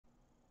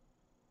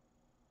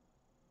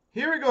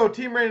Here we go.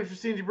 Team randoms for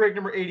C&C break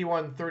number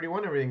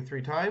 8131. Everything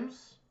 3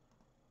 times.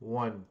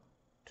 1,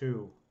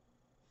 2,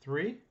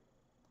 3.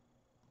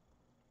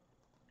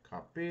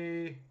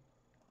 Copy.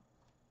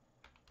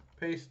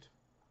 Paste.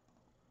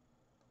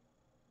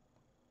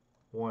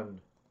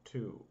 1,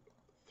 2,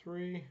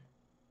 3.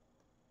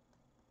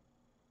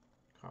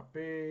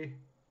 Copy.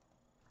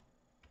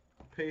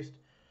 Paste.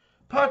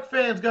 Puck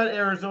fans got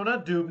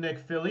Arizona, Dubnik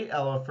Philly,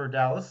 Ella for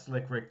Dallas,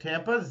 Slick Rick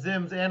Tampa,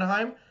 Zims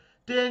Anaheim.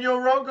 Daniel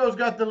Ronco's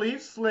got the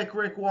Leafs, Slick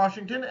Rick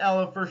Washington,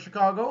 Ella for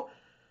Chicago,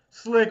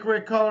 Slick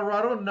Rick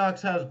Colorado,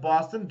 Nux has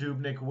Boston,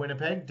 Dubnik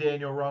Winnipeg,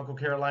 Daniel Ronco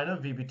Carolina,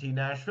 VBT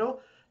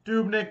Nashville,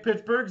 Dubnik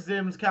Pittsburgh,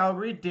 Zims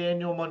Calgary,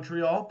 Daniel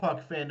Montreal,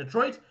 Puck fan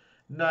Detroit,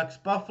 Nux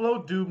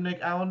Buffalo,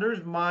 Dubnik Islanders,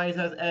 Mize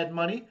has Ed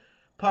Money,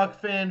 Puck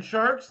fan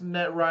Sharks,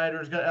 Net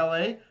Riders got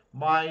LA,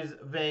 Mize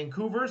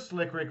Vancouver,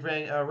 Slick Rick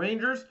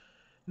Rangers,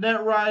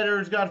 Net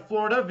Riders got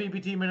Florida,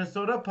 VBT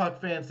Minnesota, Puck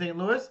fan St.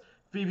 Louis,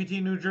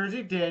 VBT New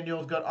Jersey,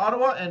 Daniels got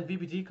Ottawa, and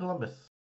VBT Columbus.